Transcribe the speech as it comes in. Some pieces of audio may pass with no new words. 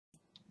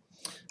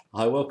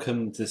Hi,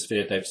 welcome to this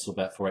video. David's all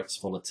about Forex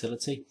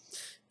volatility.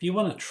 If you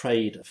want to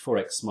trade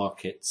Forex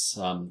markets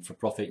for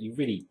profit, you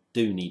really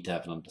do need to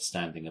have an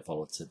understanding of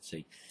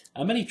volatility.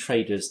 Many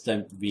traders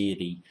don't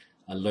really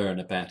learn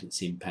about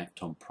its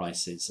impact on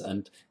prices,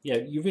 and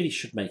you really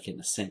should make it an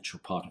essential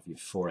part of your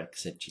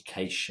Forex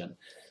education.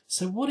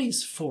 So what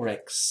is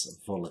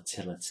Forex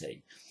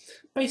volatility?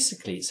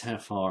 Basically, it's how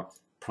far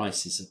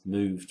prices have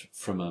moved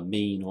from a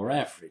mean or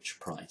average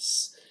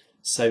price.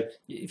 So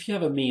if you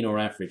have a mean or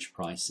average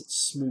price, it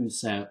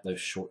smooths out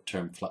those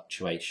short-term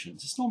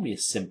fluctuations. It's normally a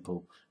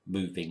simple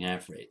moving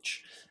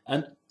average.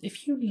 And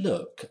if you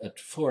look at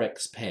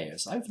Forex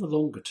pairs, over the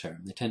longer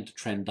term, they tend to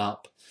trend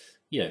up,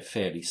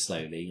 fairly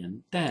slowly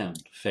and down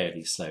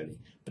fairly slowly.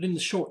 But in the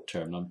short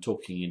term, I'm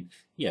talking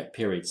in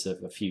periods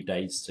of a few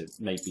days to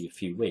maybe a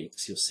few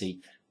weeks, you'll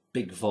see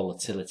big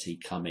volatility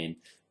come in,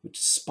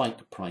 which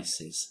spike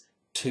prices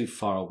too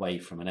far away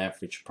from an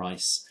average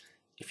price.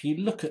 If you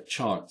look at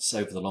charts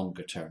over the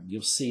longer term,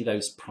 you'll see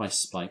those price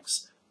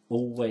spikes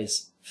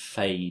always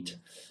fade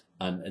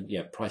and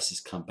prices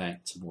come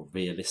back to more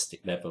realistic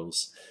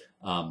levels.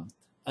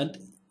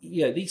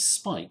 These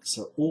spikes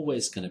are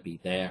always going to be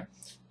there,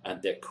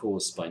 and they're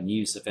caused by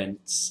news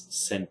events,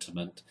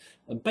 sentiment,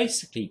 and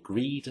basically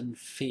greed and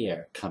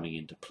fear coming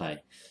into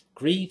play.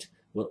 Greed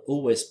will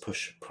always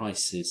push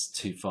prices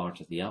too far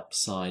to the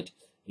upside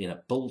in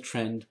a bull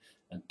trend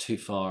and too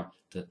far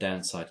to the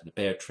downside in a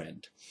bear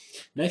trend.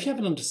 Now, if you have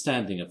an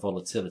understanding of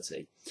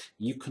volatility,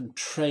 you can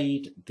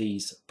trade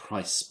these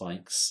price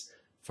spikes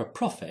for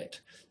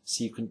profit.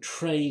 So you can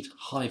trade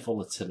high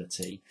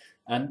volatility,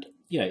 and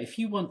if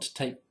you want to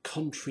take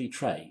contrary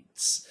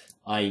trades,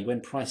 i.e.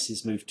 when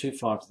prices move too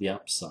far to the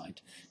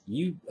upside,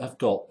 you have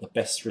got the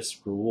best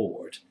risk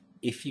reward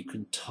if you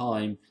can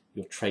time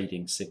your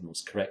trading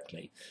signals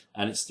correctly,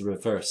 and it's the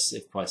reverse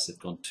if prices have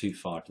gone too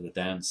far to the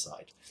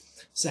downside.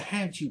 So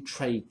how do you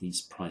trade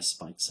these price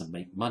spikes and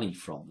make money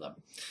from them?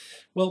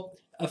 Well,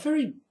 a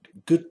very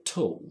good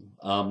tool,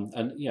 and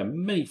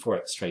many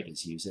Forex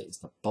traders use it, is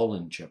the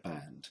Bollinger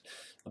Band.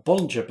 A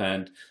Bollinger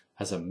Band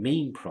has a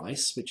mean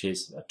price, which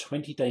is a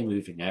 20-day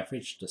moving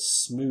average to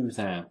smooth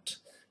out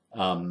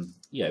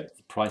the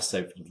price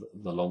over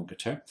the longer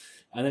term,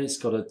 and then it's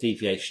got a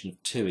deviation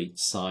of 2 each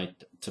side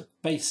to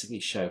basically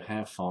show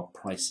how far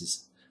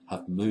prices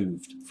have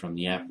moved from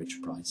the average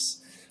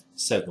price.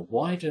 So the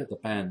wider the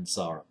bands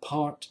are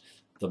apart,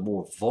 the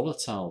more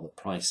volatile the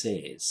price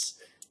is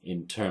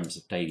in terms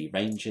of daily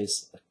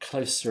ranges. The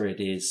closer it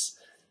is,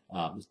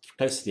 the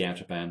closer the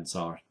outer bands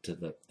are to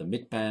the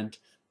mid band,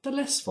 the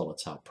less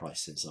volatile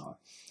prices are.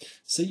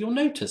 So you'll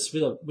notice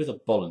with a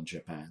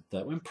Bollinger Band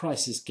that when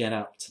prices get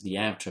up to the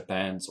outer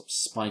bands or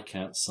spike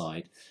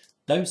outside,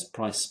 those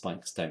price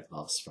spikes don't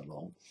last for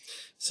long.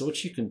 So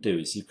what you can do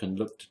is you can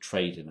look to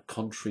trade in a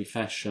contrary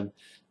fashion,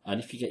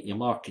 and if you get your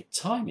market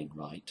timing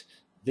right,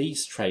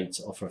 these trades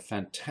offer a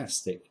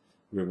fantastic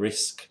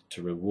risk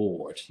to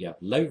reward. You have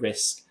low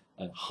risk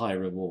and high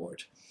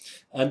reward.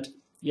 And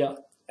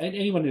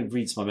anyone who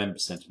reads my member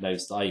center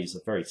knows that I use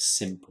a very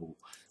simple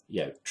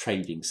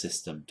trading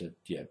system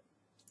to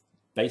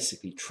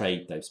basically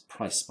trade those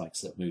price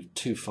spikes that move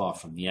too far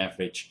from the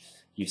average,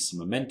 use some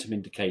momentum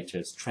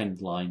indicators,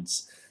 trend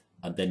lines,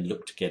 and then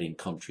look to get in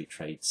contrary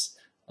trades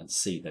and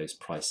see those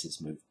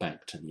prices move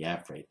back to the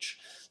average.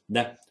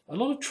 Now, a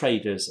lot of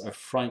traders are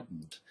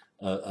frightened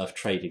of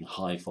trading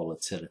high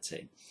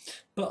volatility,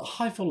 but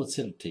high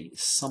volatility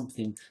is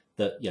something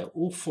that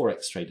all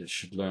Forex traders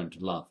should learn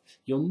to love.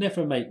 You'll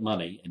never make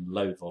money in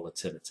low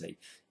volatility.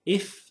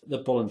 If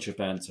the Bollinger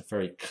Bands are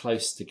very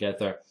close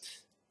together,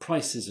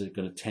 prices are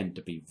going to tend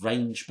to be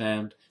range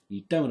bound.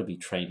 You don't want to be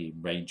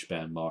trading range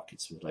bound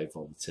markets with low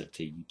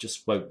volatility. You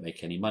just won't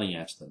make any money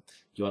out of them.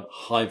 You want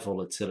high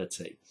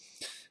volatility.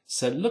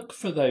 So look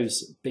for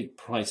those big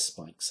price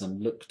spikes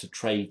and look to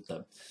trade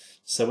them.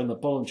 So when the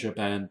Bollinger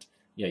Band,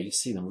 you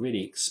see them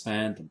really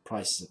expand and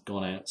prices have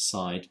gone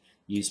outside,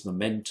 use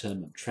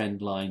momentum and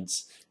trend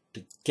lines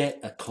to get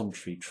a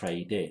contrary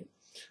trade in.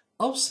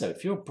 Also,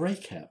 if you're a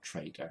breakout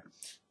trader,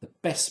 the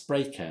best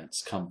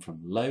breakouts come from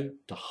low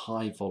to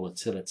high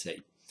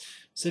volatility.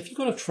 So if you've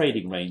got a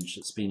trading range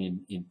that's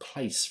been in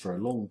place for a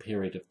long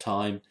period of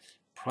time,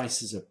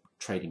 prices are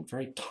trading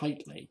very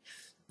tightly,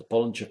 the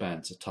Bollinger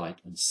Bands are tight,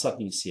 and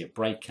suddenly you see a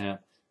breakout,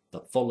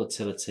 the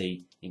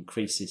volatility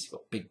increases, you've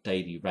got big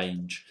daily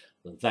range,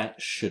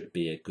 that should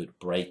be a good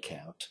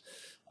breakout.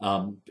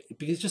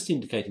 Because it's just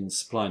indicating the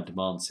supply and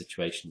demand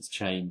situation has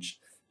changed,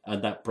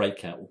 and that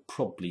breakout will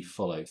probably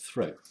follow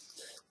through.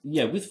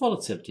 With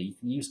volatility, you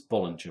can use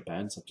Bollinger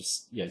Bands. I've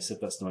just said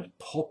that's the most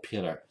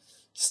popular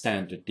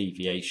standard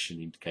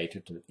deviation indicator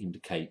to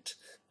indicate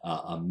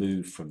a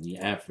move from the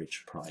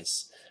average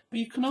price. But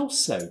you can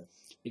also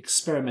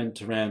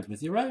experiment around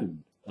with your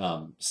own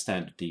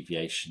standard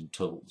deviation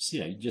tools.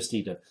 You just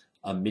need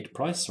a mid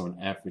price or an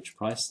average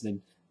price, and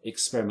then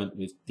experiment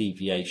with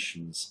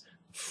deviations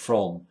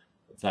from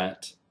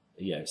that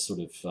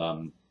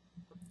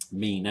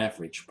mean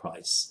average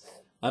price.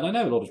 And I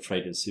know a lot of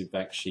traders who've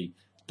actually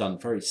done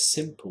very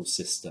simple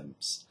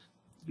systems,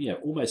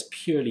 almost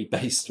purely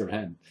based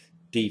around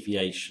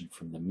deviation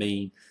from the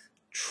mean,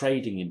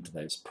 trading into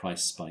those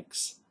price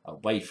spikes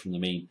away from the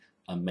mean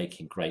and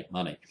making great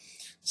money.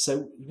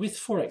 So with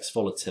Forex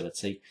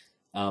volatility,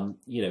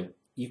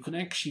 you can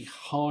actually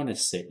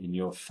harness it in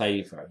your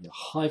favor. Your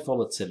high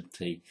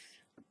volatility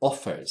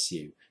offers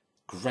you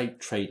great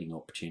trading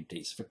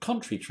opportunities. For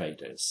country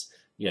traders,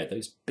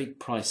 those big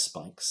price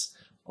spikes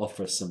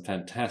offer some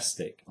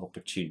fantastic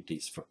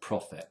opportunities for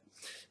profit.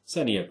 It's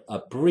only a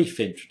brief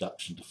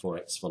introduction to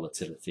Forex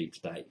volatility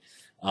today,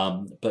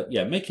 but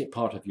yeah, make it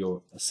part of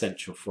your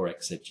essential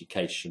Forex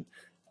education.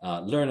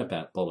 Learn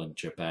about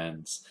Bollinger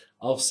Bands.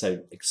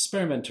 Also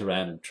experiment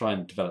around and try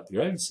and develop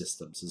your own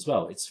systems as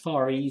well. It's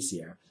far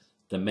easier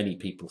than many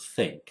people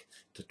think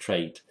to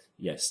trade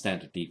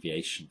standard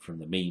deviation from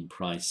the mean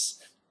price.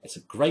 It's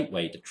a great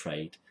way to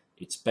trade.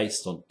 It's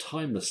based on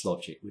timeless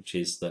logic, which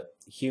is that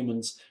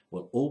humans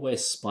will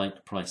always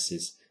spike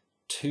prices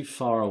too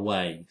far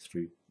away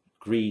through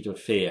greed or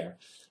fear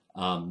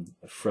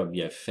from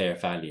fair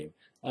value.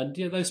 And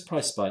those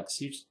price spikes,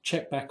 you just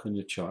check back on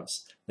your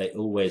charts, they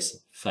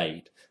always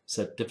fade.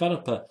 So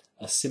develop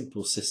a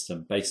simple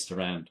system based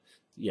around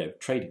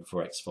trading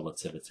Forex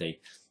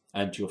volatility,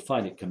 and you'll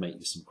find it can make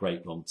you some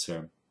great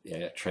long-term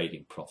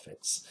trading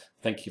profits.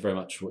 Thank you very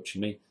much for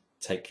watching me.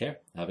 Take care.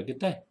 Have a good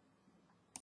day.